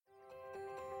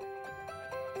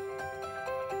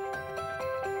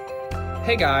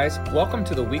Hey guys, welcome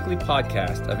to the weekly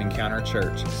podcast of Encounter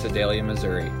Church, Sedalia,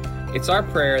 Missouri. It's our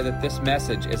prayer that this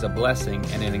message is a blessing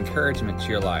and an encouragement to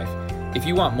your life. If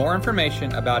you want more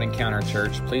information about Encounter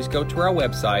Church, please go to our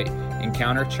website,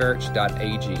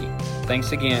 encounterchurch.ag.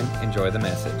 Thanks again. Enjoy the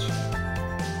message.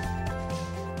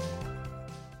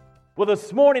 Well,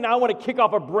 this morning I want to kick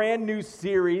off a brand new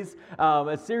series,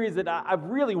 a series that I've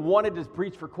really wanted to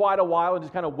preach for quite a while and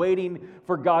just kind of waiting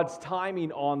for God's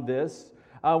timing on this.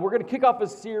 We're going to kick off a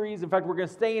series. In fact, we're going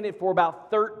to stay in it for about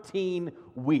 13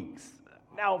 weeks.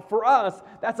 Now, for us,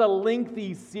 that's a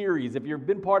lengthy series. If you've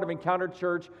been part of Encounter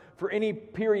Church for any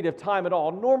period of time at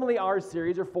all, normally our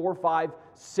series are 4, 5,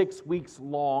 6 weeks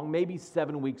long, maybe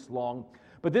 7 weeks long.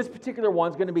 But this particular one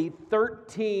is going to be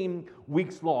 13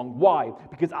 weeks long. Why?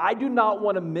 Because I do not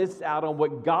want to miss out on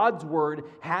what God's Word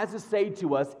has to say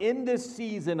to us in this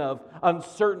season of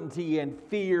uncertainty and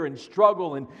fear and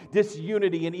struggle and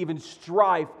disunity and even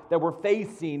strife that we're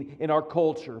facing in our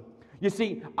culture. You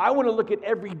see, I want to look at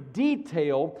every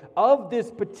detail of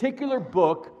this particular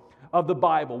book of the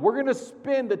Bible. We're going to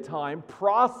spend the time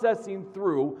processing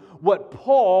through what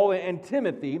Paul and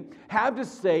Timothy have to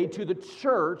say to the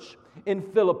church in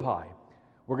Philippi.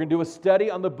 We're going to do a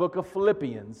study on the book of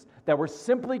Philippians that we're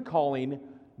simply calling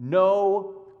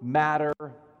No Matter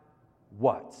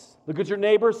What. Look at your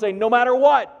neighbor, say, no matter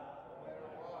what.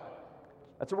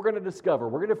 That's what we're going to discover.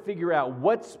 We're going to figure out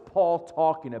what's Paul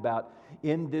talking about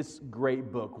in this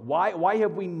great book. Why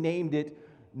have we named it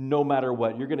No Matter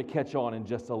What? You're going to catch on in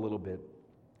just a little bit.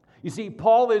 You see,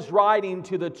 Paul is writing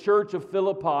to the church of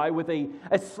Philippi with a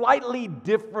slightly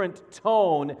different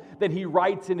tone than he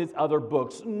writes in his other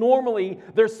books. Normally,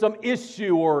 there's some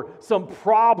issue or some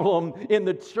problem in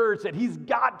the church that he's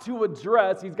got to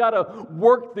address, he's got to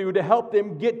work through to help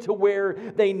them get to where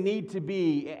they need to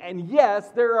be. And yes,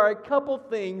 there are a couple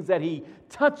things that he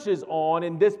touches on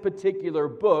in this particular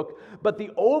book, but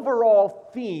the overall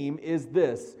theme is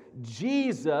this: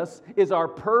 Jesus is our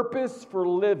purpose for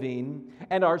living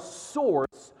and our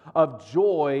source of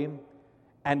joy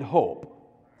and hope.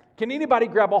 Can anybody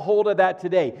grab a hold of that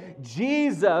today?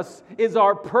 Jesus is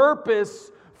our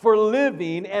purpose for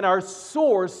living and our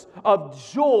source of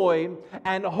joy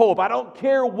and hope. I don't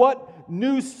care what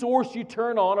news source you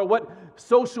turn on or what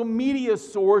social media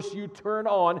source you turn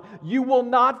on, you will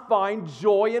not find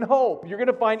joy and hope. You're going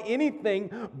to find anything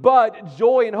but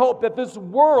joy and hope that this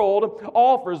world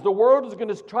offers. The world is going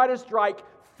to try to strike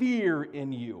fear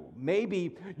in you.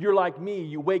 Maybe you're like me.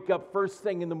 You wake up first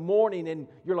thing in the morning and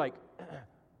you're like,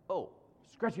 oh,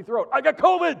 scratchy throat. I got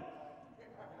COVID.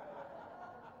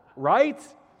 Right?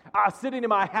 I was sitting in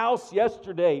my house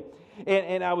yesterday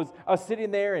and I was sitting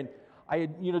there and I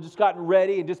had, just gotten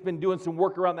ready and just been doing some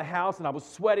work around the house, and I was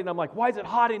sweating. I'm like, why is it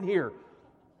hot in here?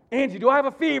 Angie, do I have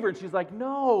a fever? And she's like,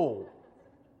 no.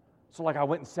 So I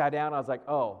went and sat down. I was like,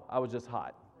 oh, I was just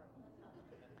hot.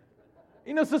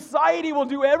 Society will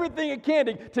do everything it can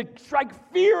to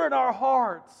strike fear in our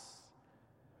hearts.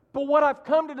 But what I've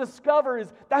come to discover is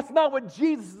that's not what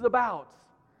Jesus is about.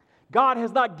 God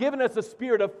has not given us a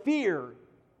spirit of fear,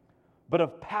 but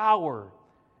of power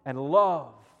and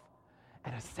love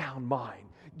and a sound mind.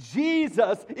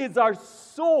 Jesus is our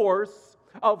source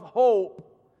of hope.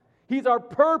 He's our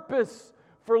purpose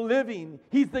for living.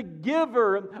 He's the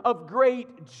giver of great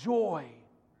joy.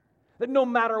 That no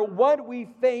matter what we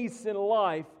face in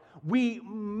life, we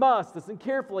must, listen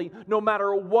carefully, no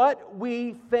matter what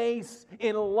we face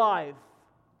in life,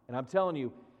 and I'm telling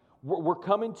you, we're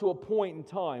coming to a point in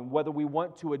time, whether we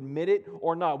want to admit it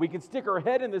or not. We can stick our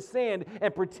head in the sand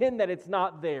and pretend that it's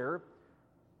not there.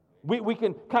 We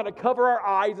can kind of cover our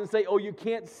eyes and say, oh, you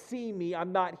can't see me,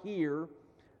 I'm not here.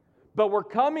 But we're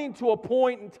coming to a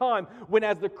point in time when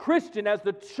as the Christian, as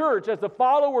the church, as the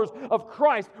followers of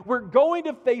Christ, we're going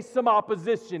to face some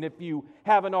opposition if you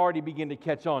haven't already begun to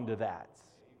catch on to that.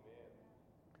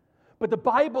 But the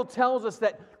Bible tells us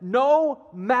that no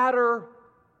matter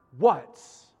what,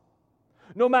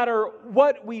 no matter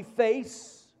what we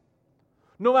face,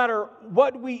 no matter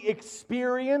what we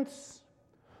experience,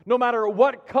 no matter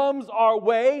what comes our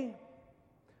way,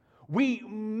 we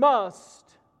must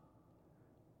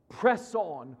press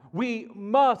on. We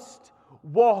must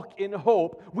walk in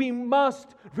hope. We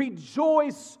must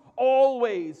rejoice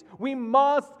always. We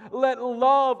must let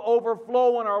love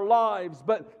overflow in our lives.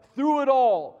 But through it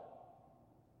all,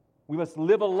 we must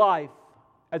live a life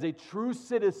as a true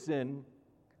citizen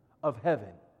of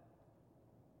heaven,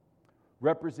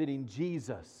 representing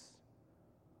Jesus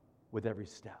with every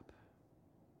step.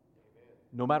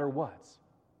 No matter what.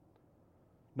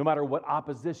 No matter what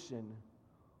opposition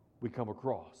we come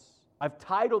across. I've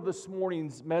titled this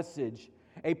morning's message,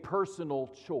 A Personal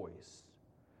Choice.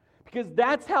 Because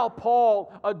that's how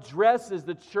Paul addresses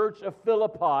the church of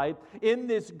Philippi in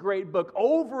this great book.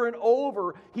 Over and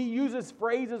over, he uses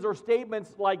phrases or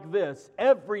statements like this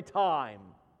every time.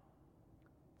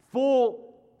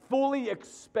 Fully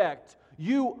expect.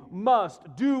 You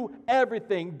must do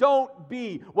everything. Don't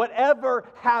be. Whatever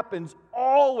happens,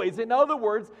 always. In other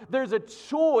words, there's a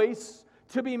choice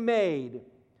to be made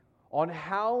on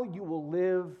how you will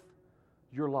live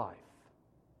your life.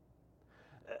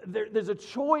 There's a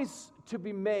choice to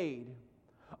be made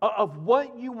of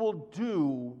what you will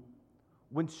do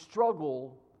when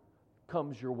struggle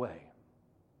comes your way.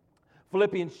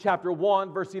 Philippians chapter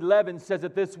 1, verse 11 says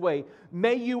it this way: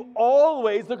 may you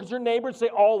always, look at your neighbor and say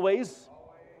always.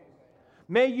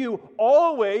 May you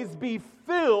always be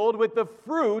filled with the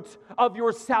fruit of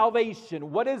your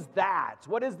salvation. What is that?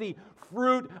 What is the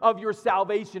fruit of your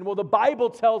salvation? Well, the Bible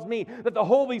tells me that the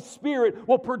Holy Spirit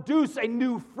will produce a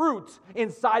new fruit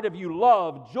inside of you: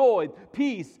 love, joy,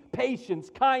 peace, patience,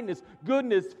 kindness,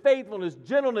 goodness, faithfulness,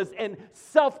 gentleness, and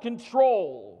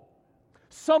self-control.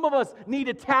 Some of us need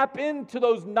to tap into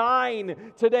those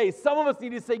 9 today. Some of us need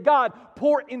to say, God,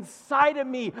 pour inside of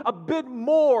me a bit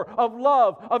more of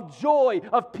love, of joy,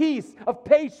 of peace, of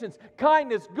patience,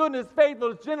 kindness, goodness,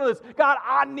 faithfulness, gentleness. God,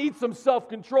 I need some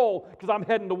self-control because I'm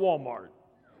heading to Walmart.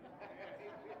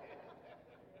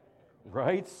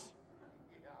 Right?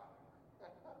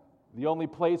 The only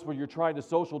place where you're trying to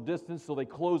social distance, so they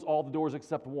close all the doors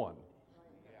except one.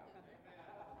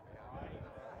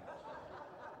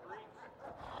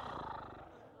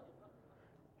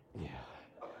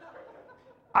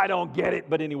 I don't get it,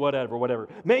 but whatever.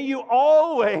 May you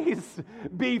always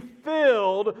be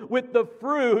filled with the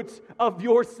fruit of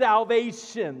your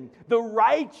salvation, the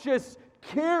righteous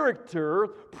character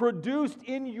produced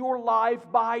in your life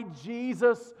by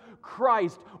Jesus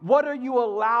Christ. What are you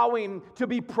allowing to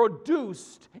be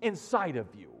produced inside of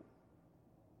you?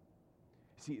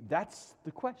 See, that's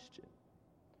the question.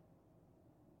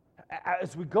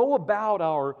 As we go about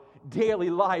our daily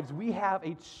lives, we have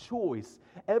a choice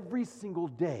every single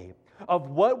day of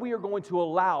what we are going to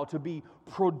allow to be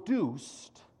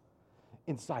produced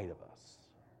inside of us.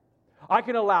 I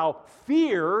can allow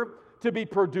fear to be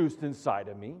produced inside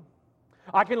of me.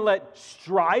 I can let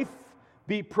strife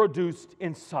be produced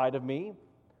inside of me.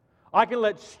 I can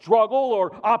let struggle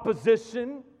or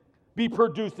opposition be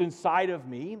produced inside of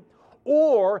me.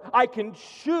 Or I can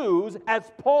choose, as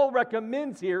Paul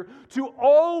recommends here, to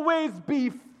always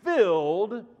be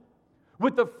filled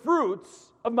with the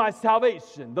fruits of my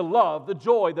salvation: the love, the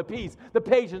joy, the peace, the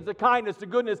patience, the kindness, the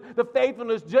goodness, the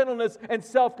faithfulness, gentleness, and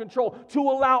self-control. To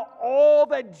allow all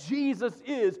that Jesus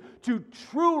is to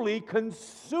truly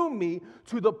consume me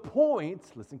to the point,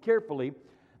 listen carefully,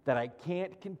 that I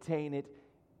can't contain it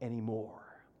anymore.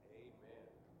 Amen.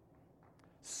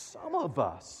 Some of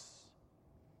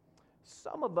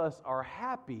us are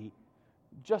happy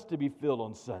just to be filled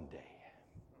on Sunday.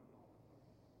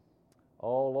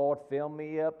 Oh, Lord, fill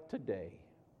me up today.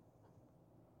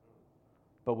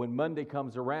 But when Monday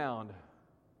comes around,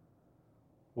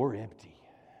 we're empty.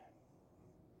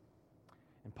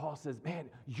 And Paul says, man,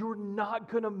 you're not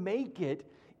going to make it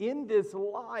in this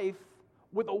life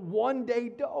with a one-day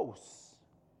dose.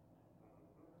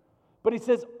 But he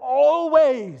says,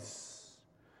 always,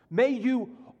 may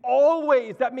you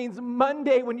always. That means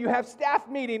Monday when you have staff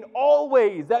meeting,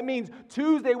 always. That means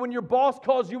Tuesday when your boss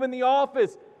calls you in the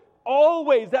office,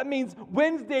 always. That means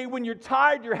Wednesday when you're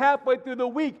tired, you're halfway through the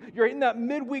week, you're in that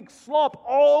midweek slump,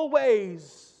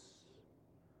 always.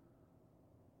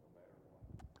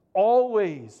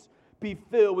 Always be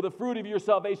filled with the fruit of your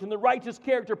salvation, the righteous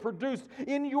character produced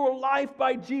in your life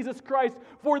by Jesus Christ,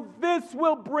 for this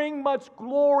will bring much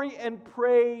glory and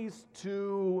praise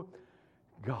to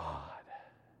God.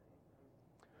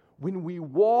 When we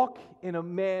walk in a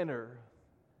manner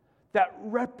that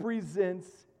represents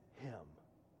Him,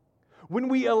 when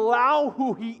we allow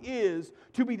who He is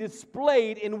to be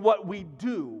displayed in what we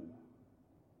do,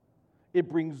 it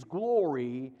brings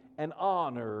glory and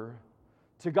honor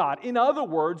to God. In other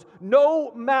words,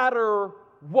 no matter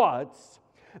what,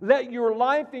 let your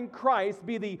life in Christ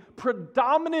be the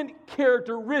predominant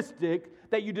characteristic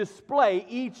that you display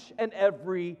each and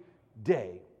every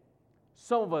day.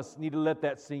 Some of us need to let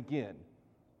that sink in,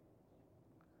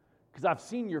 because I've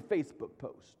seen your Facebook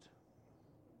post.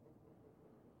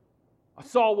 I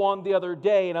saw one the other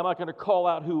day, and I'm not going to call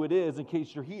out who it is in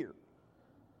case you're here.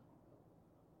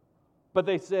 But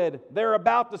they said, they're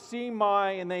about to see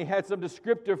and they had some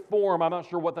descriptive form, I'm not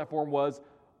sure what that form was,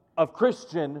 of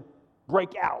Christian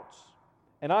break out.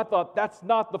 And I thought, that's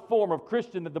not the form of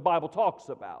Christian that the Bible talks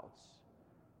about.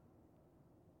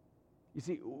 You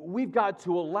see, we've got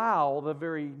to allow the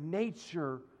very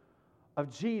nature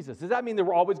of Jesus. Does that mean that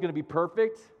we're always going to be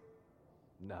perfect?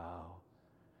 No.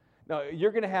 No,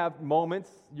 you're going to have moments,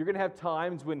 you're going to have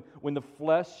times when the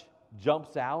flesh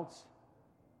jumps out.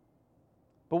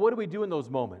 But what do we do in those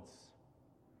moments?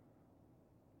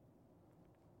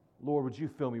 Lord, would you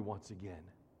fill me once again?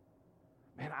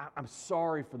 Man, I'm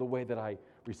sorry for the way that I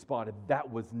responded.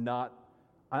 That was not,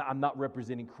 I'm not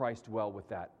representing Christ well with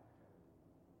that.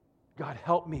 God,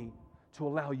 help me to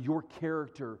allow your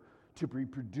character to be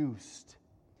produced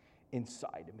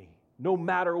inside of me. No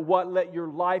matter what, let your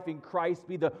life in Christ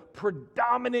be the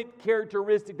predominant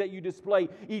characteristic that you display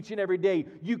each and every day.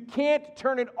 You can't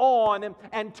turn it on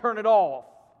and turn it off.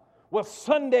 Well,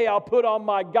 Sunday I'll put on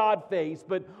my God face,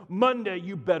 but Monday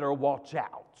you better watch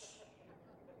out.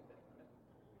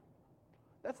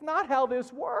 That's not how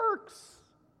this works.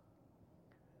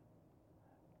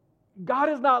 God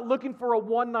is not looking for a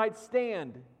one-night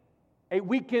stand, a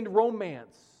weekend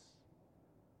romance.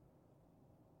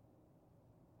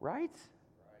 Right?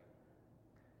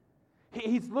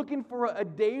 He's looking for a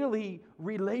daily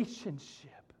relationship.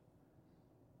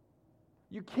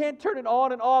 You can't turn it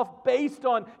on and off based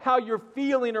on how you're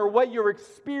feeling or what you're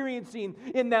experiencing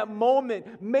in that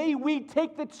moment. May we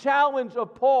take the challenge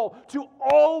of Paul to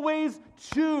always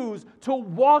choose to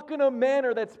walk in a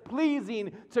manner that's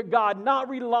pleasing to God, not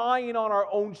relying on our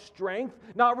own strength,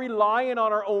 not relying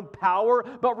on our own power,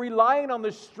 but relying on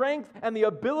the strength and the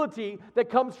ability that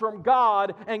comes from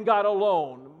God and God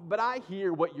alone. But I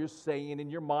hear what you're saying in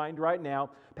your mind right now.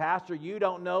 Pastor, you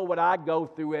don't know what I go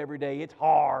through every day. It's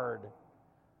hard.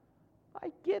 I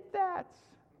get that.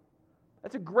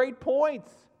 That's a great point.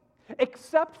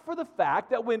 Except for the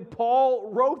fact that when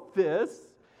Paul wrote this,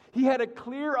 he had a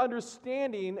clear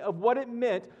understanding of what it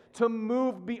meant to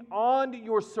move beyond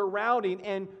your surrounding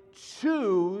and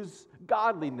choose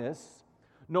godliness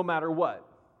no matter what.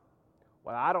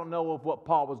 Well, I don't know if what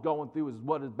Paul was going through is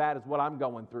as bad as what I'm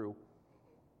going through.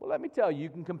 Well, let me tell you, you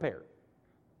can compare.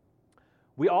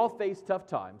 We all face tough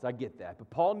times, I get that, but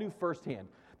Paul knew firsthand.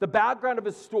 The background of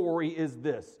his story is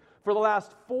this. For the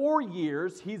last 4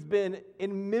 years, he's been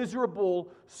in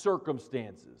miserable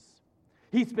circumstances.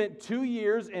 He spent 2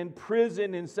 years in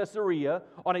prison in Caesarea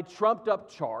on a trumped-up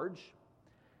charge.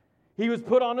 He was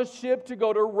put on a ship to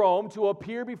go to Rome to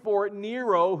appear before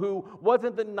Nero, who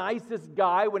wasn't the nicest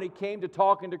guy when it came to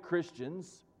talking to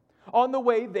Christians. On the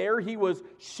way there, he was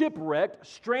shipwrecked,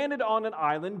 stranded on an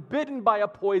island, bitten by a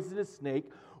poisonous snake,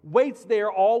 waits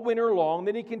there all winter long.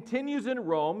 Then he continues in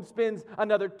Rome, spends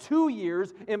another 2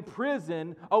 years in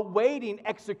prison awaiting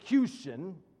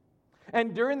execution.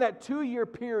 And during that 2-year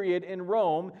period in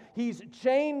Rome, he's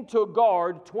chained to a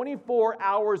guard 24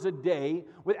 hours a day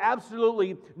with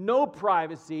absolutely no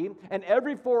privacy. And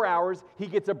every 4 hours, he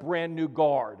gets a brand new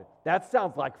guard. That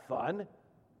sounds like fun,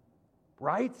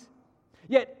 right?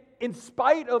 Yet, in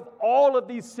spite of all of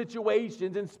these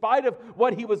situations, in spite of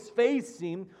what he was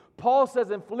facing, Paul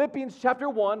says in Philippians chapter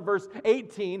 1, verse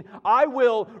 18, I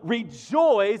will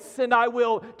rejoice and I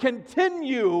will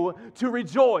continue to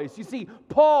rejoice. You see,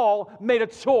 Paul made a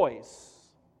choice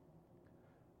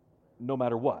no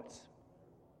matter what.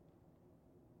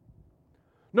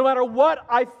 No matter what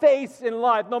I face in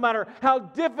life, no matter how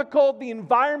difficult the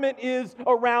environment is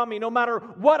around me, no matter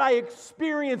what I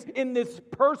experience in this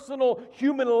personal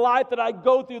human life that I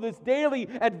go through, this daily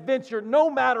adventure, no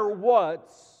matter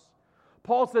what,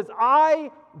 Paul says,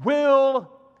 I will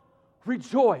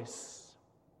rejoice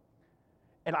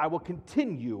and I will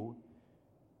continue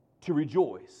to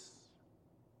rejoice.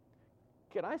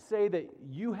 Can I say that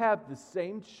you have the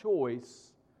same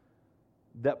choice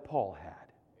that Paul had?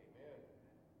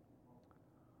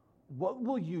 What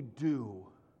will you do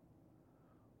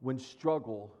when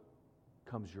struggle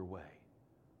comes your way?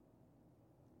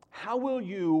 How will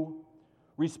you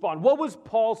respond? What was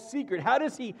Paul's secret? How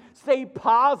does he stay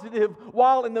positive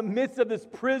while in the midst of this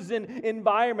prison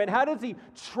environment? How does he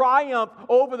triumph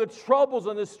over the troubles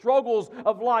and the struggles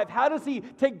of life? How does he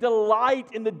take delight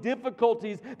in the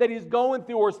difficulties that he's going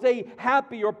through, or stay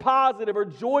happy or positive or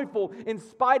joyful in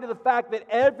spite of the fact that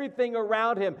everything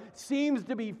around him seems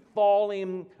to be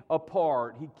falling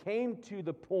apart? He came to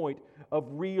the point of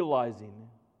realizing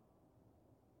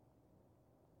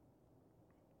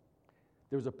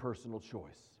there's a personal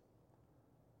choice.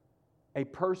 A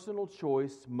personal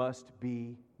choice must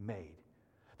be made.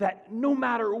 That no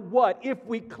matter what, if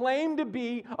we claim to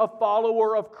be a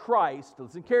follower of Christ,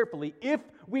 listen carefully, if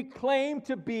we claim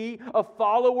to be a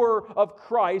follower of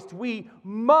Christ, we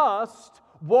must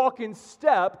walk in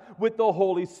step with the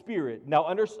Holy Spirit. Now,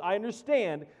 I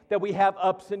understand that we have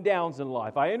ups and downs in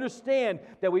life. I understand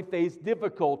that we face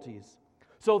difficulties.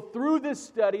 So through this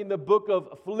study in the book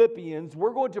of Philippians,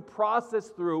 we're going to process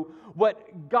through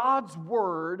what God's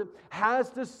Word has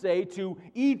to say to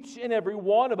each and every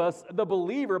one of us, the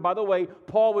believer. By the way,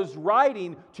 Paul was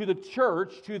writing to the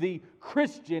church, to the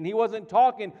Christian. He wasn't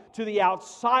talking to the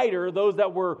outsider, those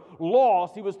that were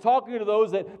lost. He was talking to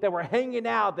those that were hanging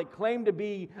out, that claimed to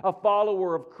be a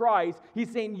follower of Christ. He's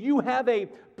saying you have a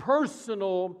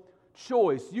personal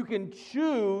choice. You can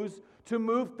choose to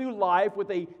move through life with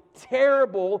a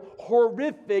terrible,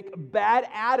 horrific, bad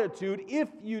attitude if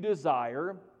you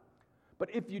desire.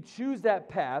 But if you choose that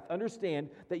path, understand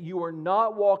that you are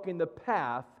not walking the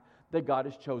path that God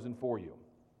has chosen for you.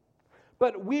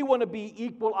 But we want to be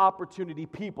equal opportunity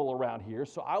people around here,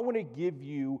 so I want to give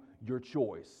you your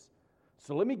choice.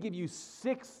 So let me give you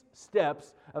 6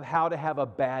 steps of how to have a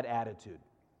bad attitude.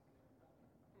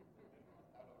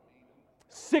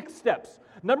 6 steps.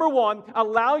 Number 1,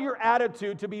 allow your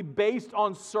attitude to be based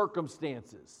on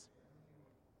circumstances.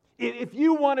 If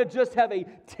you want to just have a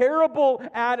terrible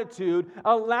attitude,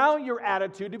 allow your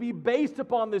attitude to be based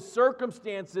upon the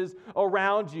circumstances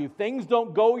around you. Things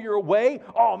don't go your way.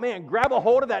 Oh man, grab a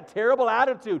hold of that terrible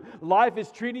attitude. Life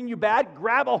is treating you bad.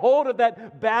 Grab a hold of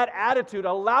that bad attitude.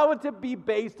 Allow it to be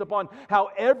based upon how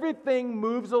everything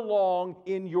moves along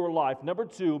in your life. Number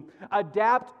 2,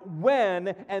 adapt when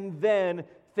and then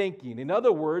thinking. In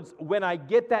other words, when I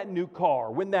get that new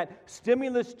car, when that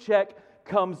stimulus check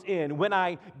comes in, when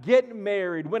I get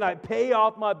married, when I pay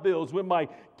off my bills, when my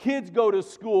kids go to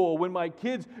school, when my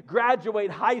kids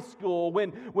graduate high school,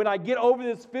 when I get over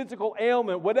this physical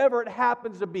ailment, whatever it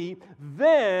happens to be,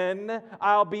 then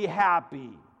I'll be happy.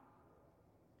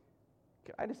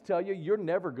 Can I just tell you, you're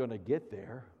never going to get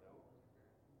there.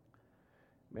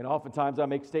 I mean, oftentimes I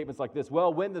make statements like this,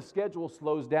 well, when the schedule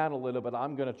slows down a little bit,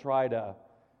 I'm going to try to,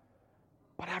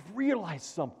 but I've realized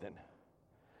something.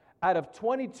 Out of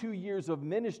 22 years of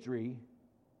ministry,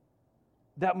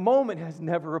 that moment has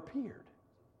never appeared.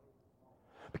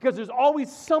 Because there's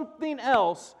always something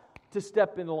else to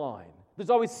step in line. There's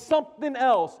always something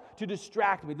else to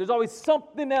distract me. There's always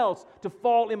something else to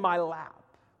fall in my lap.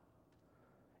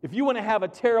 If you want to have a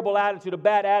terrible attitude, a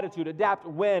bad attitude, adapt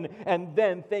when and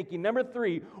then thinking. Number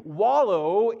 3,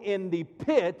 wallow in the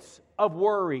pit of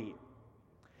worry.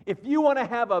 If you want to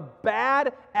have a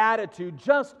bad attitude,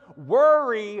 just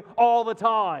worry all the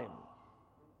time.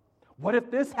 What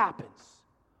if this happens?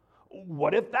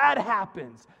 What if that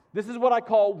happens? This is what I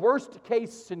call worst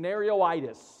case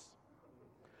scenario-itis.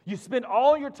 You spend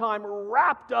all your time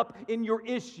wrapped up in your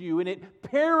issue and it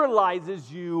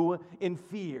paralyzes you in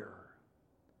fear.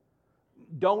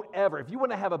 Don't ever, if you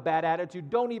want to have a bad attitude,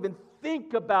 don't even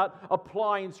think about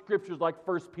applying scriptures like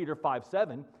 1 Peter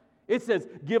 5:7. It says,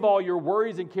 give all your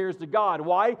worries and cares to God.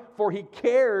 Why? For He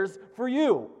cares for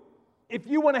you. If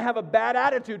you want to have a bad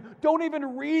attitude, don't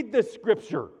even read this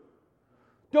scripture.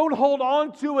 Don't hold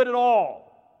on to it at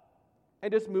all.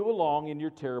 And just move along in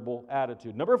your terrible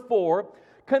attitude. Number 4,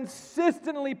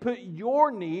 consistently put your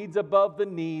needs above the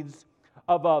needs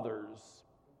of others.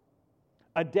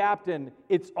 Adapt an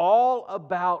it's all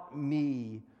about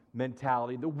me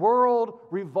mentality. The world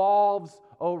revolves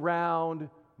around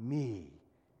me.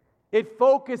 It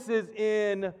focuses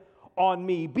in on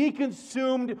me. Be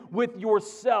consumed with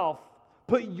yourself.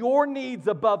 Put your needs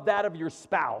above that of your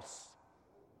spouse.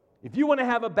 If you want to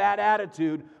have a bad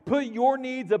attitude, put your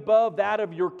needs above that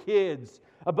of your kids,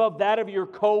 above that of your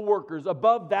coworkers,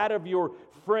 above that of your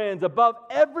friends, above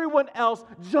everyone else.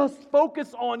 Just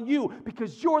focus on you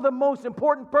because you're the most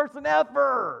important person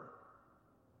ever.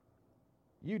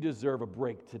 You deserve a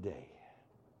break today.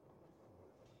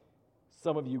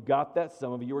 Some of you got that,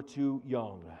 some of you are too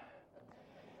young.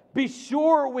 Be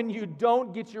sure when you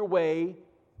don't get your way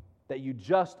that you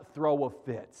just throw a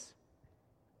fit.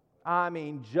 I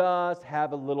mean, just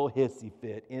have a little hissy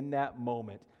fit in that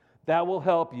moment. That will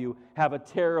help you have a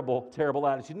terrible, terrible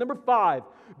attitude. Number 5,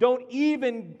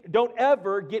 don't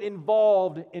ever get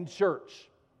involved in church.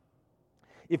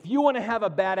 If you want to have a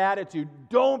bad attitude,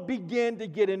 don't begin to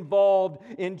get involved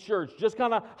in church. Just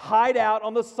kind of hide out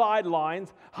on the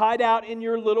sidelines, hide out in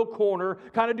your little corner,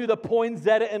 kind of do the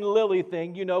Poinsettia and Lily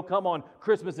thing, come on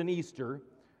Christmas and Easter.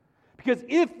 Because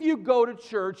if you go to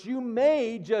church, you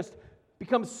may just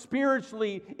become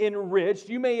spiritually enriched.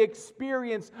 You may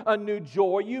experience a new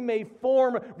joy. You may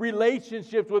form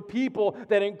relationships with people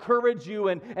that encourage you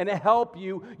and help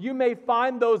you. You may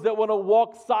find those that want to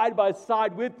walk side by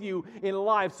side with you in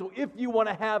life. So if you want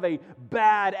to have a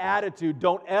bad attitude,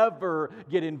 don't ever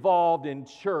get involved in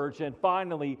church. And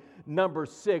finally, number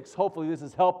 6, hopefully this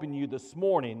is helping you this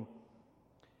morning.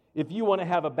 If you want to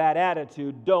have a bad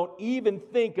attitude, don't even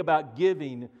think about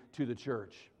giving to the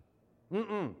church.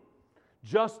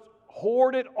 Just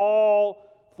hoard it all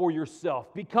for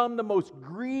yourself. Become the most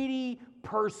greedy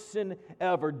person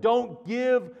ever. Don't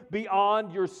give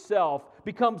beyond yourself.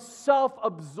 Become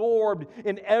self-absorbed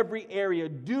in every area.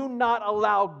 Do not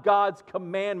allow God's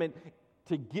commandment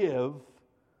to give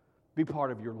be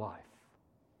part of your life.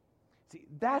 See,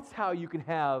 that's how you can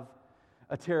have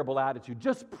a terrible attitude.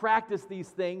 Just practice these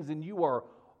things and you are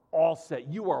all set.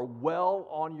 You are well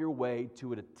on your way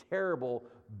to a terrible,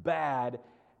 bad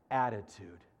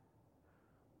attitude.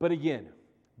 But again,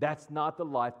 that's not the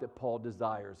life that Paul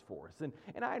desires for us.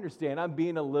 And I understand, I'm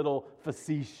being a little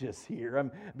facetious here.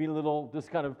 I'm being a little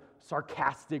just kind of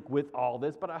sarcastic with all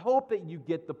this, but I hope that you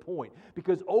get the point.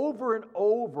 Because over and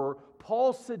over,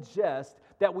 Paul suggests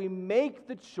that we make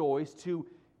the choice to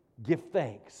give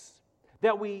thanks.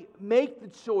 That we make the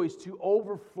choice to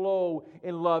overflow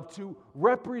in love, to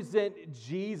represent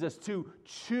Jesus, to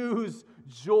choose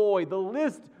joy. The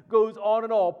list goes on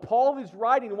and on. Paul is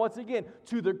writing, once again,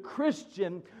 to the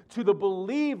Christian, to the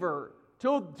believer,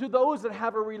 to those that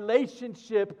have a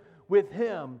relationship with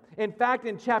him. In fact,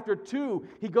 in chapter 2,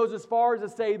 he goes as far as to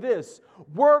say this: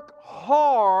 work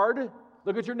hard.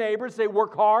 Look at your neighbor, say,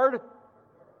 work hard.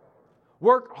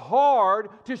 Work hard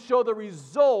to show the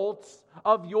results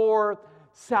of your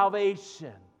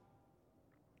salvation.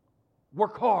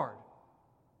 Work hard.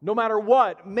 No matter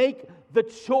what, make the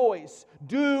choice.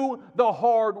 Do the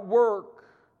hard work.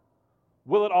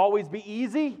 Will it always be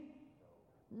easy?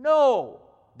 No.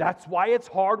 That's why it's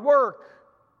hard work.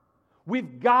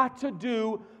 We've got to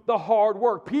do the hard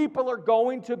work. People are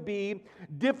going to be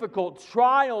difficult.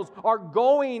 Trials are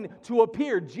going to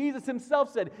appear. Jesus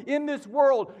himself said, in this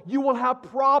world, you will have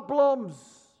problems.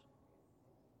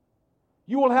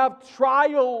 You will have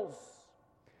trials.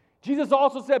 Jesus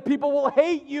also said, people will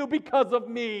hate you because of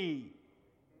me.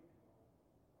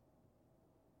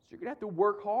 So you're going to have to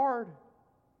work hard.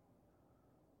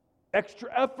 Extra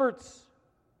efforts.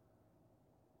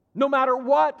 No matter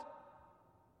what.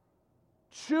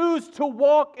 Choose to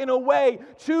walk in a way.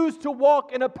 Choose to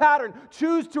walk in a pattern.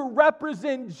 Choose to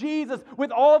represent Jesus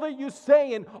with all that you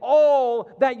say and all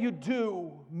that you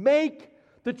do. Make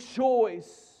the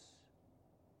choice.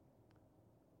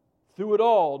 Through it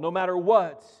all, no matter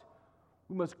what,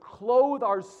 we must clothe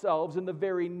ourselves in the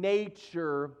very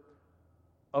nature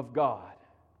of God.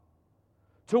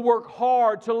 To work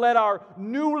hard, to let our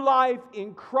new life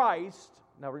in Christ.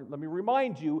 Now, let me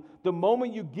remind you, the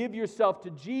moment you give yourself to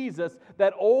Jesus,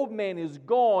 that old man is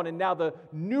gone and now the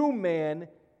new man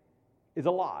is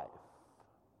alive.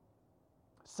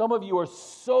 Some of you are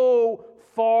so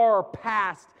far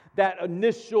past that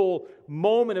initial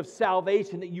moment of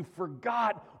salvation that you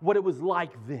forgot what it was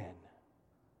like then.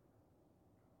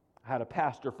 I had a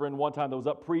pastor friend one time that was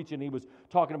up preaching. He was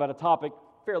talking about a topic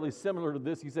fairly similar to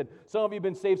this. He said, some of you have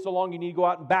been saved so long you need to go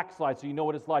out and backslide so you know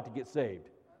what it's like to get saved.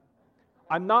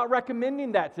 I'm not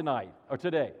recommending that tonight or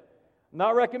today. I'm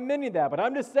not recommending that, but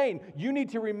I'm just saying you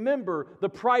need to remember the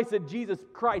price that Jesus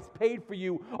Christ paid for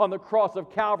you on the cross of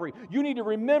Calvary. You need to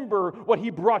remember what He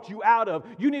brought you out of.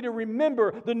 You need to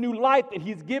remember the new life that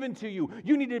He's given to you.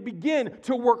 You need to begin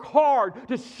to work hard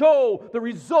to show the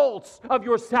results of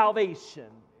your salvation.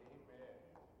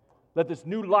 Let this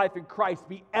new life in Christ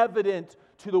be evident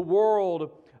to the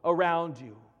world around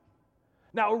you.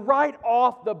 Now, right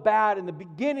off the bat, in the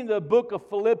beginning of the book of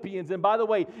Philippians, and by the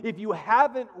way, if you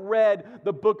haven't read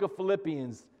the book of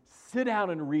Philippians, sit down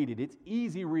and read it. It's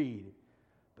easy read.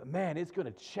 But man, it's going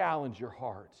to challenge your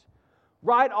heart.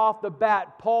 Right off the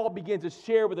bat, Paul begins to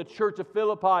share with the church of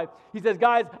Philippi. He says,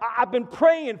 guys, I've been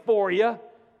praying for you.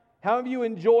 How many of you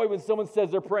enjoy when someone says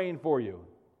they're praying for you?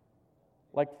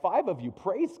 Like 5 of you.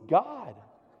 Praise God.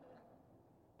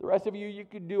 The rest of you, you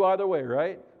could do either way,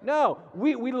 right? No,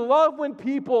 we love when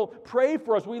people pray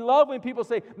for us. We love when people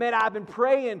say, man, I've been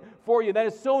praying for you. That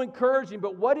is so encouraging.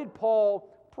 But what did Paul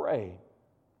pray?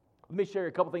 Let me share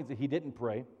a couple things that he didn't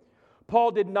pray. Paul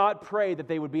did not pray that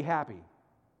they would be happy.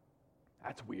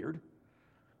 That's weird.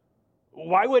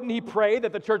 Why wouldn't he pray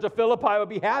that the church of Philippi would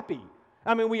be happy?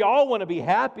 I mean, we all want to be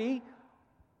happy.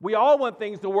 We all want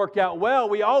things to work out well.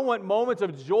 We all want moments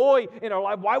of joy in our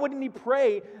life. Why wouldn't he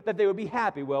pray that they would be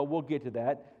happy? Well, we'll get to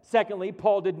that. Secondly,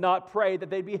 Paul did not pray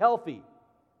that they'd be healthy.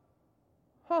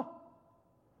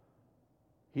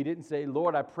 He didn't say,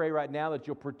 Lord, I pray right now that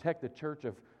you'll protect the church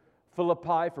of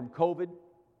Philippi from COVID.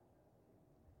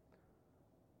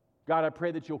 God, I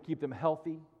pray that you'll keep them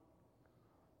healthy.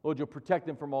 Lord, you'll protect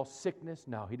them from all sickness.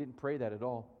 No, he didn't pray that at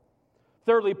all.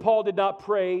 Thirdly, Paul did not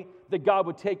pray that God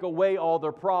would take away all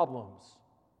their problems.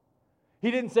 He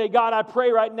didn't say, God, I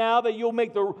pray right now that you'll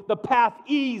make the path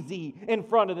easy in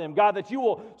front of them. God, that you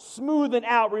will smoothen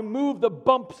out, remove the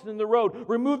bumps in the road,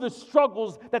 remove the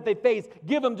struggles that they face.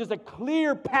 Give them just a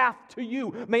clear path to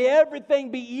you. May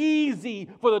everything be easy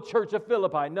for the church of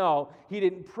Philippi. No, he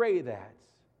didn't pray that.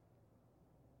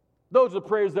 Those are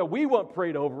prayers that we want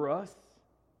prayed over us.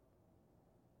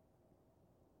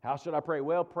 How should I pray?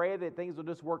 Well, pray that things will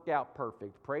just work out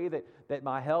perfect. Pray that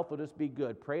my health will just be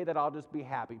good. Pray that I'll just be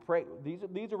happy. Pray.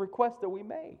 These are requests that we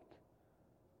make.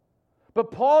 But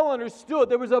Paul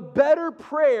understood there was a better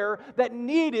prayer that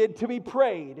needed to be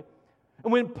prayed.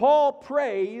 And when Paul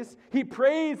prays, he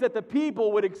prays that the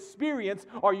people would experience,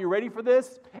 are you ready for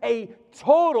this? A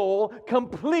total,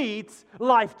 complete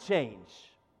life change.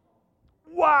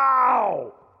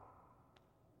 Wow!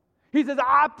 He says,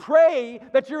 I pray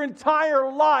that your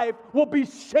entire life will be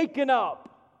shaken up.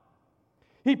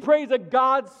 He prays a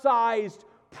God-sized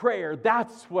prayer.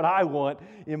 That's what I want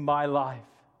in my life.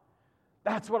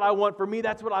 That's what I want for me.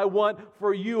 That's what I want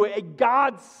for you. A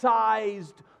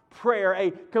God-sized prayer,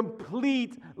 a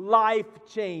complete life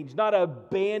change. Not a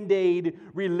Band-Aid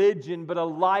religion, but a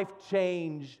life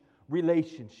change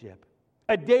relationship.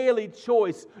 A daily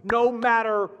choice, no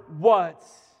matter what,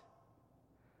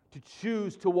 to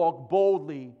choose to walk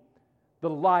boldly the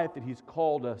life that He's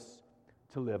called us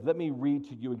to live. Let me read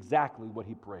to you exactly what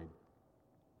he prayed.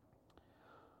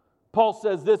 Paul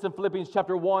says this in Philippians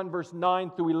chapter 1, verse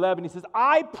 9 through 11. He says,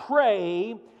 I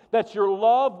pray that your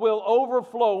love will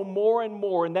overflow more and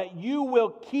more, and that you will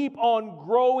keep on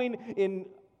growing in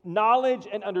knowledge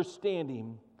and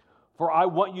understanding. For I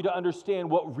want you to understand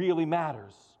what really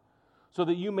matters, so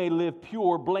that you may live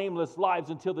pure, blameless lives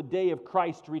until the day of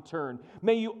Christ's return.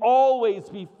 May you always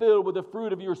be filled with the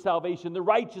fruit of your salvation, the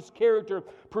righteous character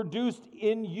produced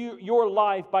in your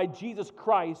life by Jesus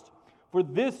Christ, for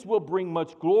this will bring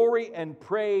much glory and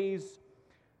praise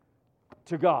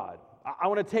to God. I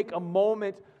want to take a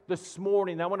moment this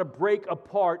morning. I want to break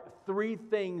apart three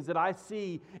things that I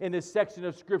see in this section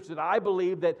of Scripture that I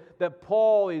believe that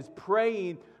Paul is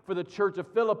praying for the church of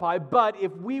Philippi, but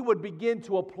if we would begin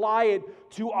to apply it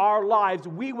to our lives,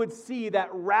 we would see that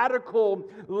radical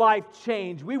life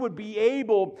change. We would be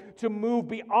able to move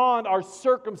beyond our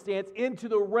circumstance into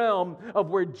the realm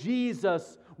of where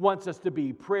Jesus wants us to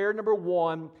be. Prayer number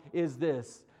one is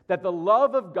this, that the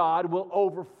love of God will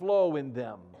overflow in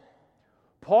them.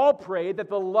 Paul prayed that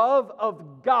the love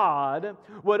of God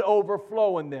would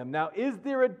overflow in them. Now, is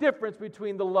there a difference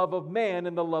between the love of man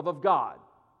and the love of God?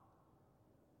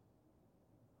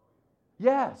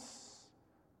 Yes.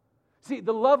 See,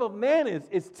 the love of man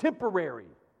is temporary.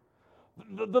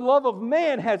 The love of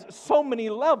man has so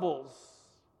many levels.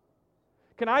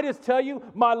 Can I just tell you,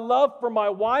 my love for my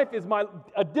wife is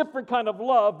a different kind of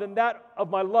love than that of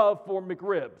my love for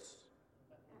McRibs.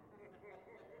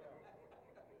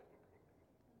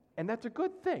 And that's a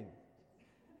good thing.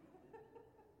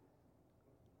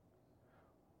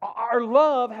 Our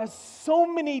love has so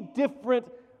many different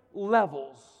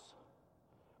levels.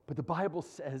 But the Bible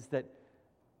says that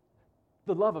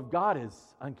the love of God is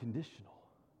unconditional.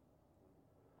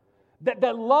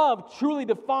 That love truly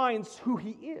defines who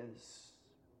He is.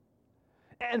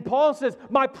 And Paul says,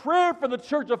 my prayer for the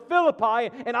church of Philippi,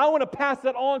 and I want to pass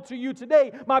that on to you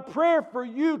today, my prayer for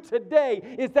you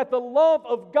today is that the love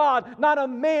of God, not a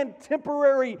man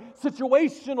temporary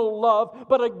situational love,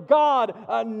 but a God,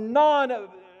 a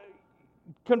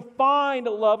non-confined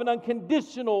love, an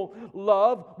unconditional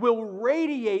love will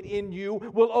radiate in you,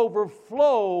 will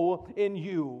overflow in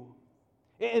you.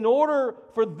 In order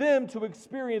for them to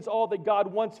experience all that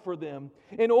God wants for them,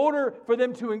 in order for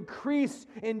them to increase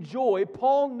in joy,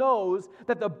 Paul knows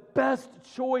that the best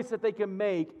choice that they can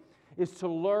make is to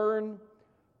learn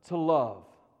to love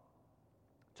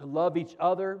each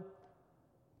other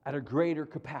at a greater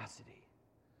capacity.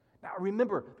 Now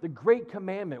remember, the great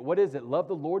commandment, what is it? Love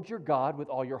the Lord your God with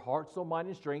all your heart, soul, mind,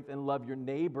 and strength, and love your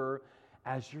neighbor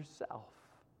as yourself.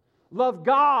 Love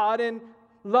God and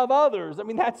love others. I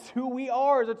mean, that's who we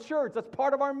are as a church. That's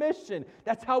part of our mission.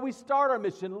 That's how we start our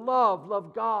mission.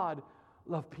 Love God,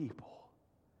 love people.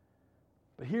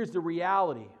 But here's the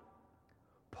reality.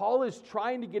 Paul is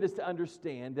trying to get us to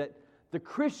understand that the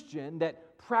Christian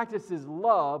that practices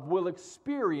love will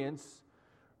experience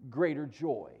greater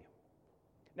joy.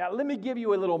 Now, let me give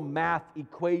you a little math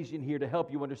equation here to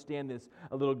help you understand this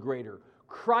a little greater.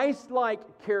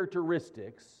 Christ-like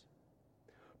characteristics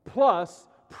plus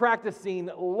practicing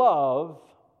love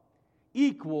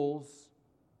equals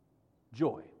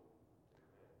joy.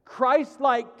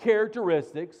 Christ-like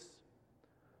characteristics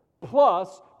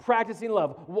plus practicing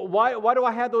love. Why do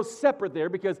I have those separate there?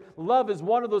 Because love is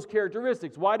one of those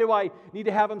characteristics. Why do I need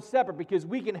to have them separate? Because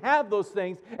we can have those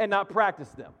things and not practice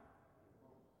them.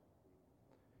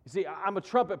 You see, I'm a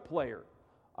trumpet player.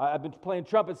 I've been playing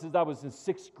trumpet since I was in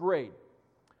 6th grade.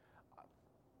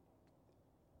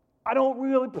 I don't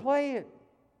really play it.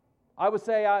 I would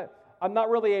say I'm not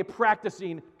really a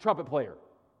practicing trumpet player.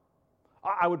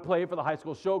 I would play it for the high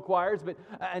school show choirs, but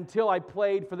until I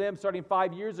played for them starting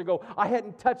 5 years ago, I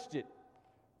hadn't touched it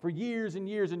for years and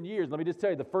years and years. Let me just tell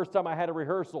you, the first time I had a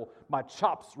rehearsal, my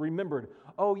chops remembered,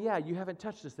 oh yeah, you haven't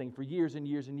touched this thing for years and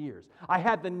years and years. I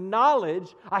had the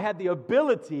knowledge, I had the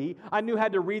ability, I knew how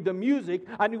to read the music,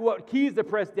 I knew what keys to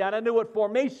press down, I knew what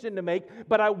formation to make,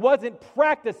 but I wasn't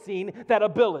practicing that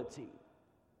ability.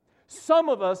 Some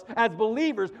of us, as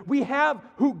believers, we have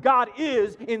who God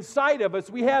is inside of us.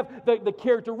 We have the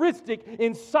characteristic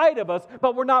inside of us,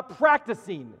 but we're not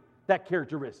practicing that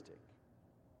characteristic.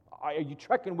 Are you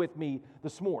trekking with me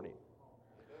this morning?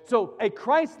 So a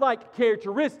Christ-like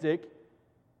characteristic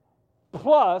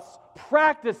plus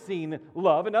practicing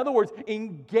love, in other words,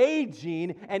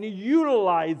 engaging and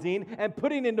utilizing and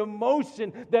putting into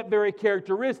motion that very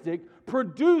characteristic,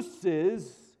 produces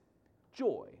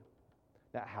joy.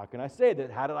 Now, how can I say that?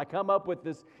 How did I come up with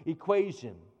this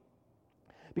equation?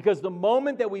 Because the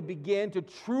moment that we begin to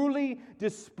truly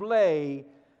display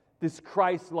this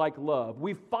Christ-like love,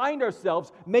 we find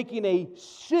ourselves making a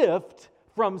shift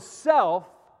from self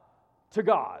to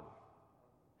God.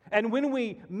 And when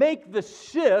we make the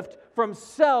shift from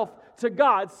self to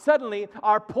God, suddenly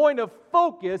our point of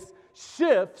focus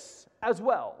shifts as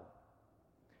well.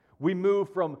 We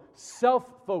move from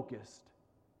self-focused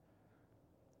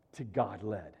to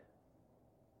God-led.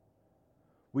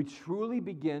 We truly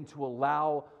begin to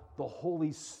allow the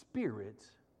Holy Spirit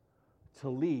to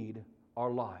lead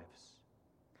our lives.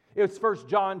 It's 1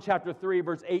 John chapter 3,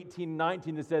 verse 18 and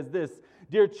 19 that says this,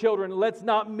 "Dear children, let's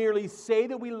not merely say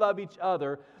that we love each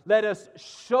other. Let us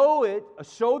show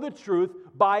the truth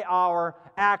by our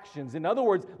actions." In other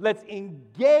words, let's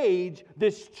engage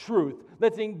this truth.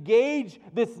 Let's engage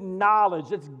this knowledge.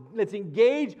 Let's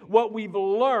engage what we've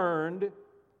learned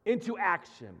into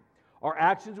action. Our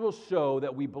actions will show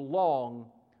that we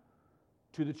belong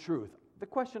to the truth. The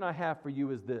question I have for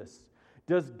you is this: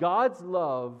 does God's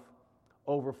love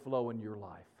overflow in your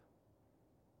life?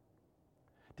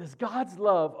 Does God's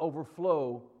love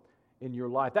overflow in your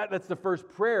life? That's the first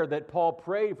prayer that Paul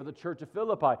prayed for the church of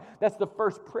Philippi. That's the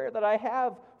first prayer that I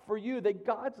have for you, that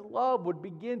God's love would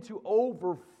begin to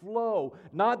overflow.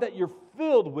 Not that you're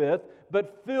filled with,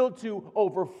 but filled to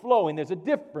overflowing. There's a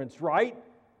difference, right?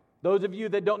 Those of you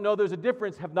that don't know there's a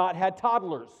difference have not had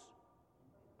toddlers.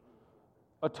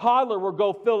 A toddler will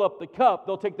go fill up the cup.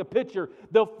 They'll take the pitcher,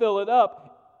 they'll fill it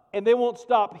up, and they won't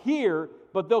stop here,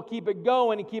 but they'll keep it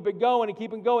going and keep it going and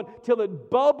keep it going till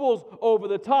it bubbles over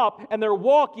the top, and they're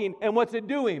walking, and what's it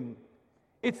doing?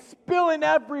 It's spilling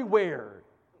everywhere.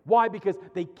 Why? Because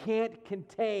they can't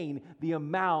contain the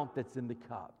amount that's in the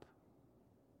cup.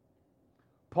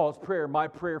 Paul's prayer, my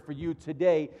prayer for you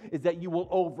today, is that you will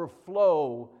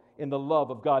overflow in the love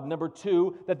of God. Number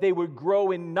 2, that they would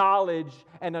grow in knowledge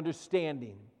and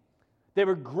understanding. They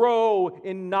would grow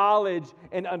in knowledge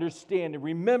and understanding.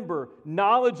 Remember,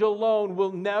 knowledge alone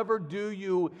will never do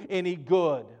you any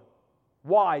good.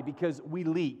 Why? Because we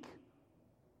leak.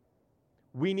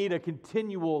 We need a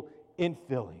continual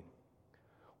infilling.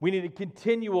 We need a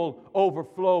continual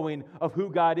overflowing of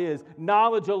who God is.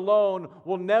 Knowledge alone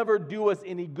will never do us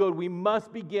any good. We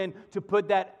must begin to put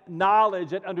that knowledge,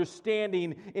 that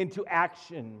understanding into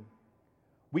action.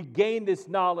 We gain this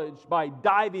knowledge by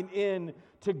diving in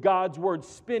to God's Word,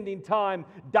 spending time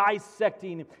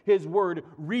dissecting His Word,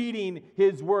 reading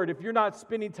His Word. If you're not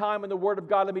spending time in the Word of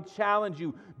God, let me challenge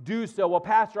you, do so. Well,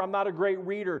 Pastor, I'm not a great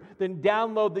reader. Then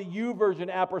download the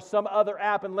YouVersion app or some other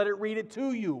app and let it read it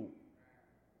to you.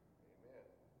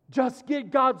 Just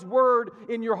get God's Word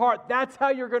in your heart. That's how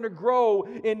you're going to grow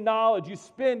in knowledge. You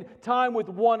spend time with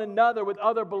one another, with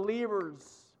other believers,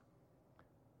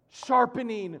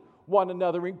 sharpening one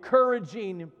another,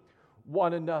 encouraging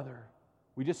one another.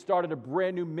 We just started a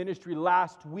brand new ministry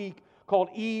last week called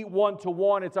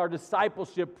E1-to-1. It's our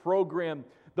discipleship program.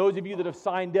 Those of you that have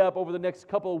signed up over the next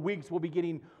couple of weeks will be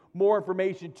getting more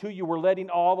information to you. We're letting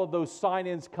all of those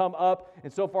sign-ins come up.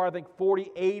 And so far, I think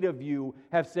 48 of you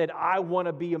have said, I want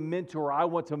to be a mentor. I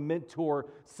want to mentor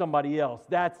somebody else.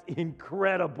 That's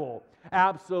incredible.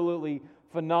 Absolutely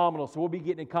phenomenal. So we'll be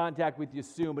getting in contact with you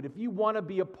soon. But if you want to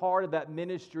be a part of that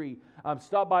ministry,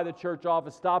 stop by the church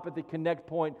office, stop at the Connect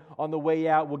Point on the way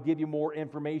out. We'll give you more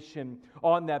information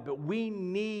on that. But we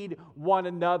need one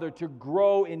another to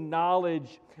grow in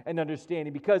knowledge and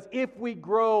understanding. Because if we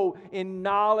grow in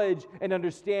knowledge and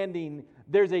understanding,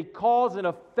 there's a cause and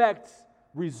effect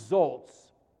results.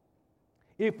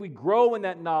 If we grow in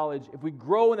that knowledge, if we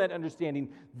grow in that understanding,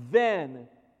 then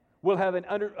we'll have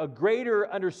a greater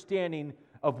understanding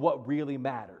of what really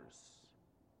matters.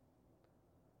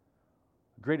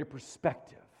 A greater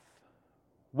perspective.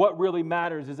 What really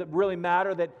matters? Does it really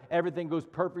matter that everything goes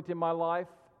perfect in my life?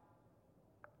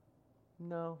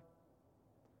 No.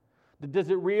 Does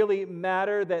it really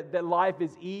matter that life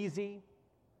is easy?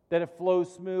 That it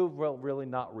flows smooth? Well, really,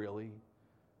 not really.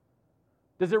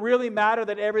 Does it really matter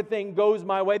that everything goes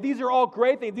my way? These are all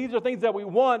great things. These are things that we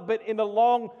want, but in the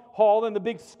long haul, in the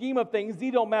big scheme of things,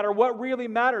 these don't matter. What really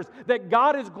matters? That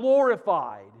God is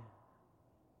glorified.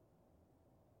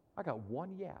 I got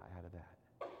one yeah out of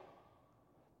that.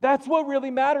 That's what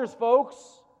really matters, folks.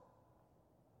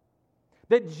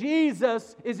 That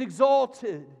Jesus is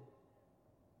exalted.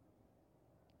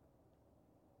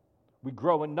 We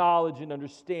grow in knowledge and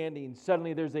understanding.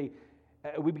 Suddenly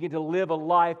we begin to live a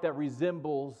life that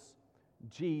resembles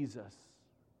Jesus.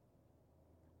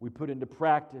 We put into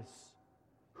practice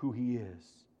who He is.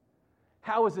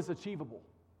 How is this achievable?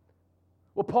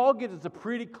 Well, Paul gives us a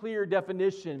pretty clear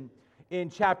definition in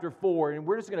chapter 4, and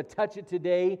we're just going to touch it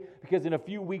today because in a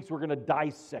few weeks we're going to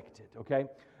dissect it, okay?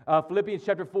 Philippians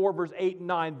chapter 4, verse 8 and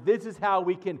 9. This is how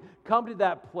we can come to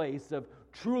that place of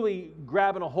truly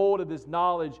grabbing a hold of this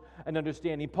knowledge and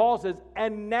understanding. Paul says,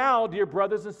 and now, dear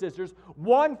brothers and sisters,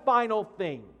 one final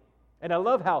thing. And I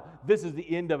love how this is the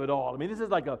end of it all. I mean, this is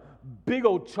like a big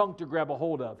old chunk to grab a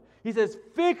hold of. He says,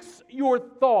 fix your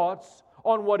thoughts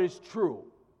on what is true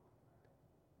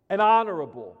and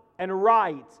honorable and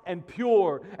right and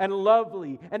pure and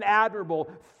lovely and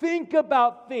admirable. Think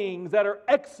about things that are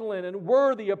excellent and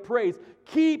worthy of praise.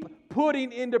 Keep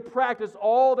putting into practice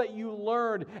all that you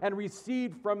learned and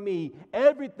received from me,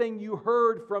 everything you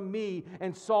heard from me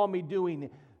and saw me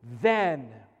doing. Then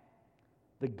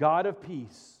the God of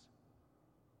peace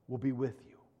will be with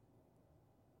you.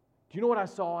 Do you know what I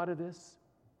saw out of this?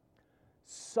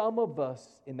 Some of us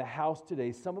in the house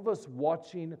today, some of us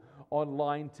watching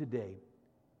online today,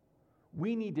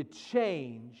 we need to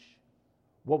change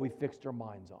what we fixed our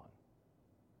minds on.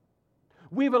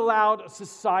 We've allowed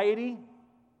society,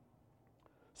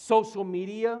 social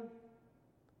media,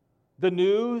 the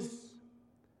news,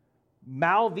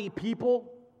 mouthy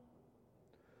people,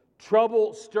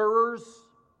 trouble stirrers,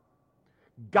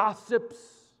 gossips.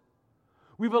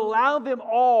 We've allowed them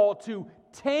all to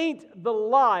taint the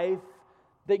life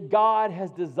that God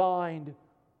has designed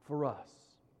for us.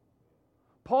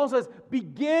 Paul says,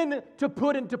 begin to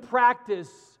put into practice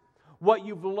what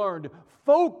you've learned.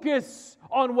 Focus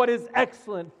on what is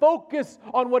excellent. Focus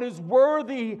on what is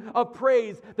worthy of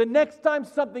praise. The next time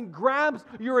something grabs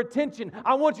your attention,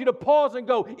 I want you to pause and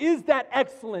go, is that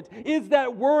excellent? Is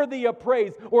that worthy of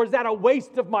praise? Or is that a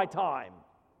waste of my time?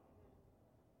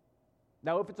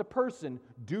 Now, if it's a person,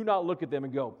 do not look at them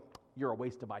and go, you're a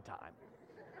waste of my time.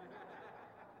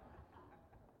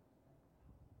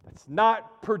 That's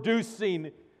not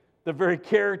producing the very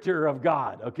character of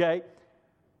God, okay?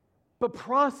 But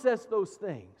process those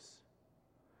things.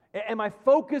 Am I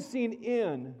focusing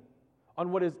in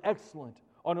on what is excellent,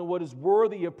 on what is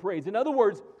worthy of praise? In other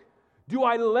words, do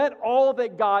I let all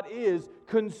that God is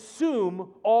consume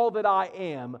all that I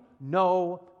am,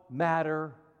 no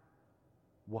matter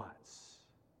what?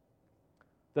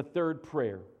 The third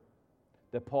prayer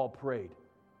that Paul prayed,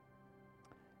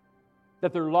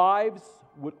 that their lives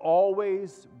would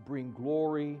always bring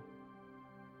glory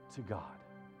to God.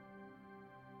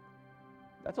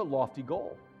 That's a lofty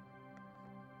goal.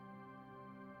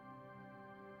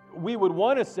 We would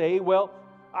want to say, well,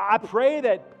 I pray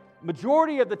that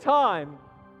majority of the time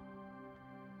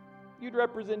you'd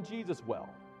represent Jesus well.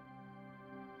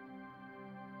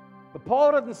 But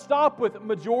Paul doesn't stop with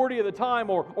majority of the time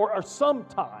or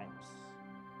sometimes.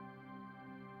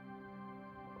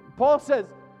 Paul says,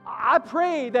 I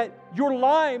pray that your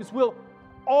lives will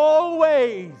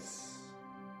always,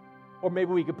 or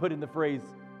maybe we could put in the phrase,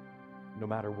 no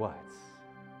matter what.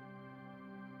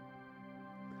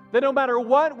 That no matter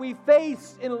what we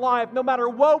face in life, no matter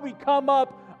what we come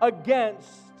up against,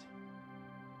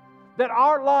 that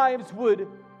our lives would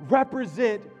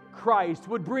represent Christ,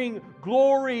 would bring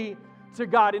glory to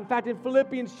God. In fact, in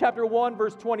Philippians chapter 1,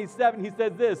 verse 27, he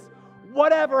says this,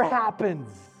 whatever happens.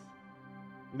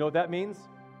 You know what that means?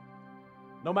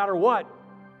 No matter what.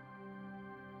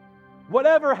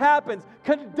 Whatever happens,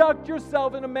 conduct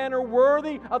yourself in a manner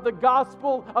worthy of the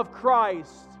gospel of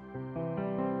Christ.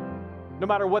 No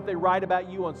matter what they write about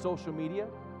you on social media,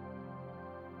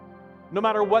 no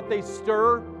matter what they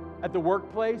stir at the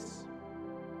workplace,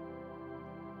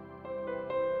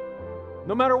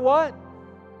 no matter what,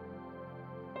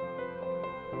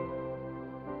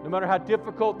 no matter how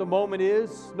difficult the moment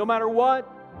is, no matter what,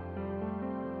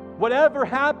 whatever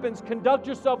happens, conduct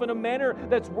yourself in a manner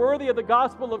that's worthy of the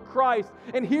gospel of Christ.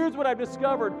 And here's what I've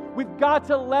discovered. We've got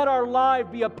to let our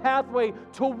life be a pathway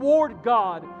toward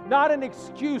God, not an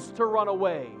excuse to run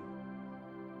away.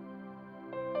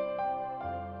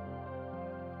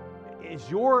 Is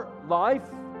your life,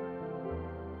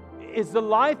 is the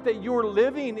life that you're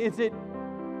living, is it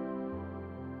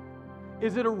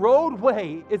a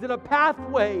roadway? Is it a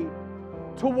pathway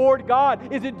toward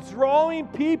God? Is it drawing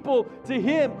people to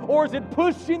Him, or is it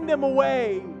pushing them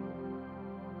away?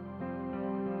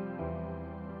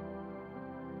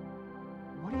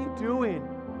 What are you doing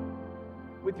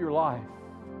with your life?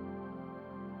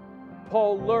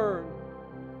 Paul learned,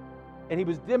 and he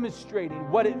was demonstrating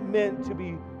what it meant to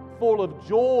be full of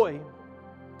joy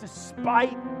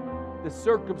despite the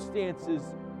circumstances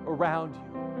around you.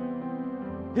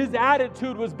 His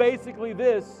attitude was basically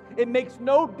this: it makes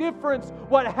no difference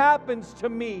what happens to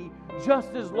me,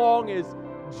 just as long as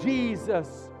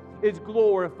Jesus is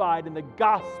glorified and the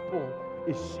gospel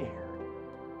is shared.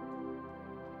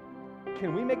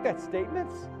 Can we make that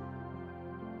statement?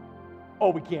 Oh,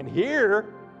 we can't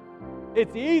here.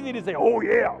 It's easy to say, oh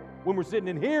yeah, when we're sitting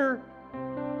in here.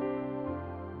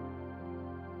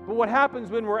 But what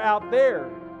happens when we're out there?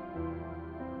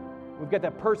 We've got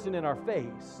that person in our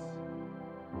face,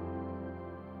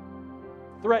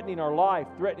 threatening our life,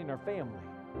 threatening our family.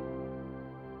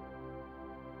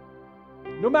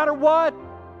 No matter what,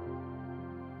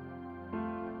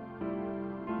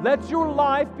 let your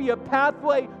life be a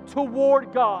pathway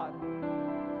toward God,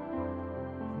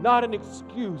 not an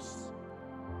excuse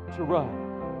to run.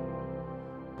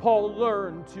 Paul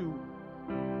learned to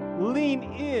lean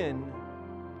in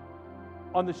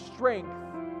on the strength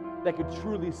that could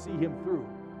truly see him through.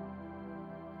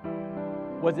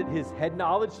 Was it his head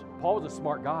knowledge? Paul was a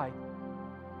smart guy,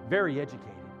 very educated.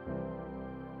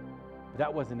 But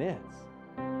that wasn't it.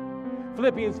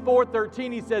 Philippians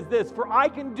 4:13, he says this: "For I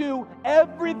can do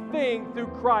everything through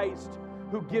Christ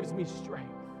who gives me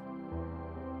strength."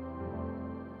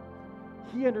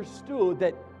 He understood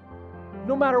that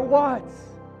no matter what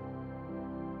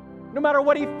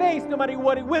he faced, no matter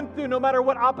what he went through, no matter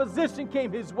what opposition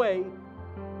came his way,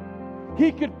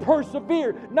 he could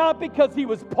persevere, not because he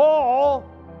was Paul,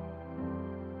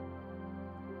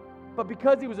 but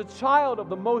because he was a child of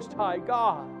the Most High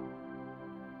God.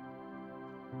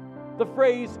 The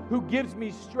phrase, "who gives me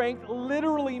strength,"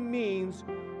 literally means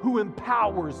who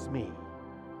empowers me.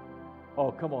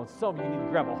 Oh, come on, some of you need to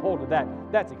grab a hold of that.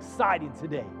 That's exciting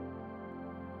today.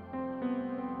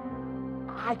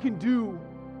 I can do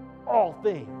all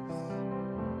things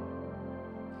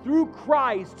through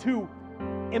Christ who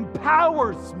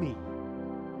empowers me.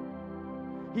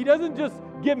 He doesn't just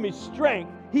give me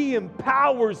strength, He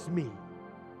empowers me.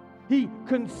 He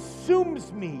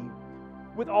consumes me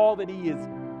with all that He is.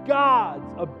 God's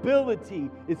ability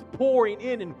is pouring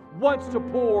in and wants to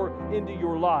pour into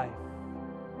your life.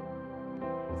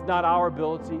 It's not our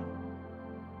ability.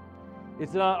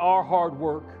 It's not our hard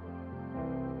work.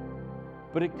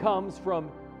 But it comes from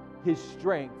His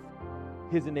strength,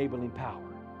 His enabling power.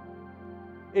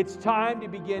 It's time to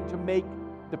begin to make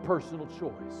the personal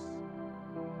choice.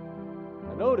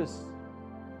 Now notice,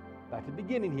 back at the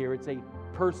beginning here, it's a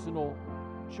personal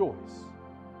choice.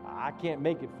 I can't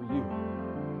make it for you.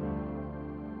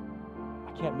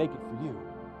 I can't make it for you.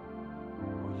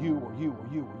 Or you, or you, or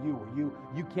you, or you, or you.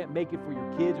 You can't make it for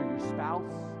your kids or your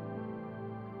spouse.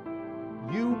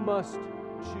 You must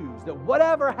choose that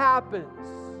whatever happens,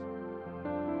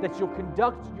 that you'll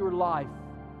conduct your life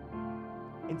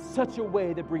in such a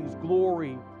way that brings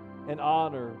glory and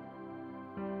honor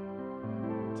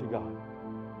to God.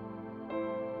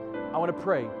 I want to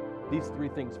pray these three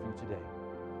things for you today.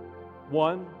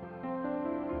 One,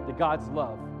 that God's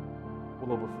love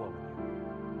will overflow in you.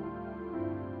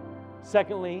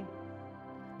 Secondly,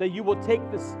 that you will take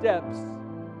the steps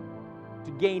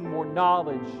to gain more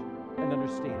knowledge and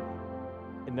understanding.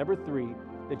 And number three,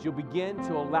 that you'll begin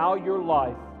to allow your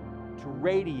life to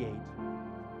radiate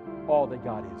all that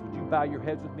God is. Would you bow your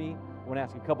heads with me? I want to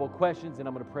ask a couple of questions, and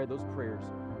I'm going to pray those prayers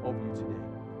over you today.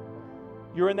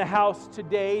 You're in the house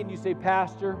today, and you say,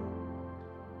 "Pastor,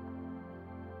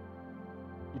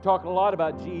 you're talking a lot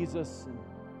about Jesus, and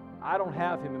I don't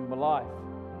have Him in my life.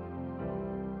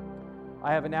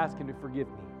 I haven't asked Him to forgive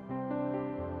me.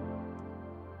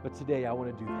 But today I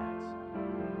want to do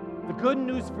that. The good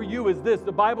news for you is this.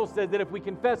 The Bible says that if we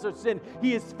confess our sin,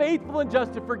 He is faithful and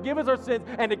just to forgive us our sins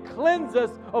and to cleanse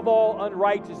us of all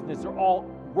unrighteousness or all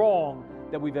wrong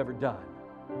that we've ever done.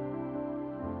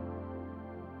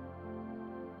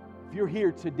 If you're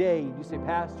here today and you say,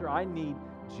 Pastor, I need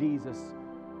Jesus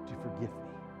to forgive me,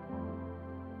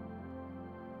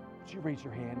 would you raise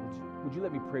your hand? Would you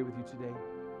let me pray with you today?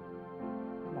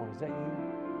 Come on, is that you?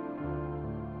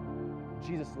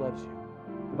 Jesus loves you.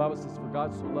 The Bible says, for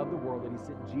God so loved the world that He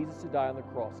sent Jesus to die on the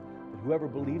cross, that whoever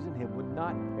believes in Him would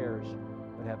not perish,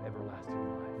 but have everlasting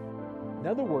life. In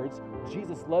other words,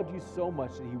 Jesus loved you so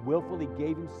much that He willfully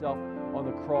gave Himself on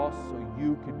the cross so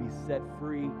you could be set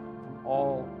free from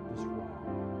all this wrong.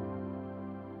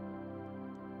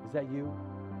 Is that you?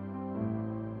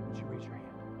 Would you raise your hand?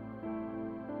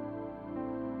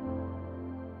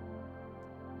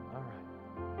 All right.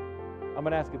 I'm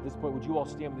going to ask at this point, would you all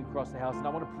stand with me across the house? And I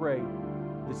want to pray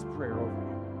this prayer over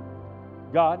you.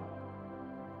 God,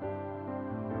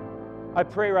 I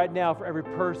pray right now for every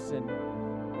person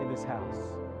in this house,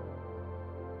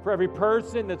 for every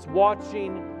person that's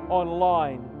watching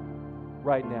online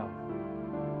right now.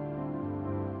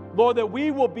 Lord, that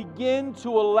we will begin to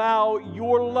allow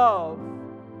Your love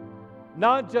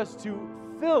not just to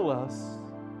fill us,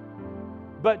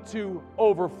 but to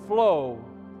overflow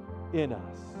in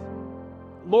us.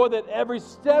 Lord, that every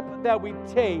step that we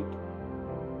take,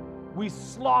 we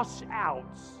slosh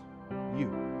out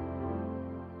You.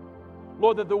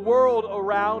 Lord, that the world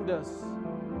around us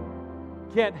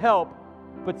can't help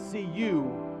but see You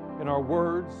in our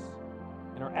words,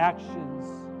 in our actions,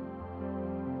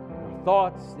 in our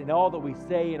thoughts, in all that we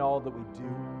say and all that we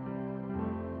do.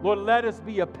 Lord, let us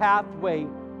be a pathway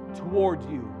toward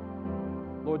You.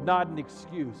 Lord, not an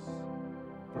excuse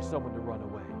for someone to run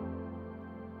away.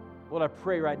 Lord, I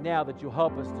pray right now that You'll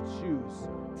help us to choose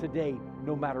today,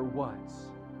 no matter what.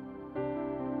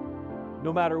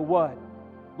 No matter what,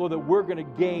 Lord, that we're going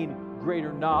to gain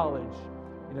greater knowledge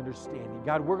and understanding.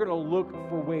 God, we're going to look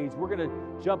for ways. We're going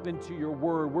to jump into Your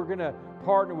Word. We're going to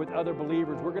partner with other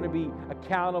believers. We're going to be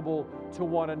accountable to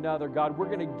one another. God, we're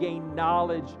going to gain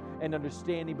knowledge and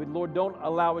understanding. But Lord, don't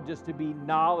allow it just to be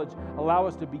knowledge. Allow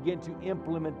us to begin to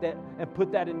implement that and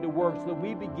put that into work so that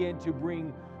we begin to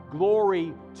bring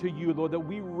glory to You, Lord, that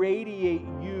we radiate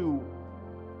You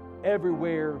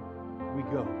everywhere we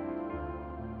go.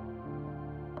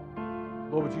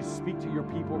 Lord, would You speak to Your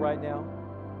people right now?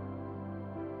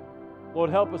 Lord,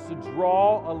 help us to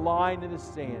draw a line in the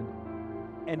sand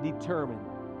and determine,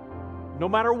 no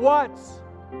matter what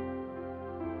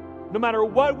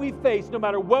we face, no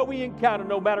matter what we encounter,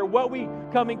 no matter what we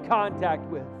come in contact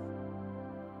with,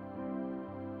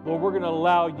 Lord, we're going to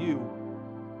allow You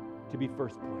to be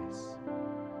first place.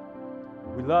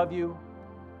 We love You.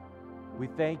 We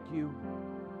thank You.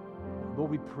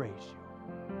 Lord, we praise You.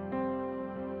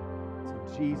 It's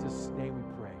in Jesus' name we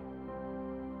pray.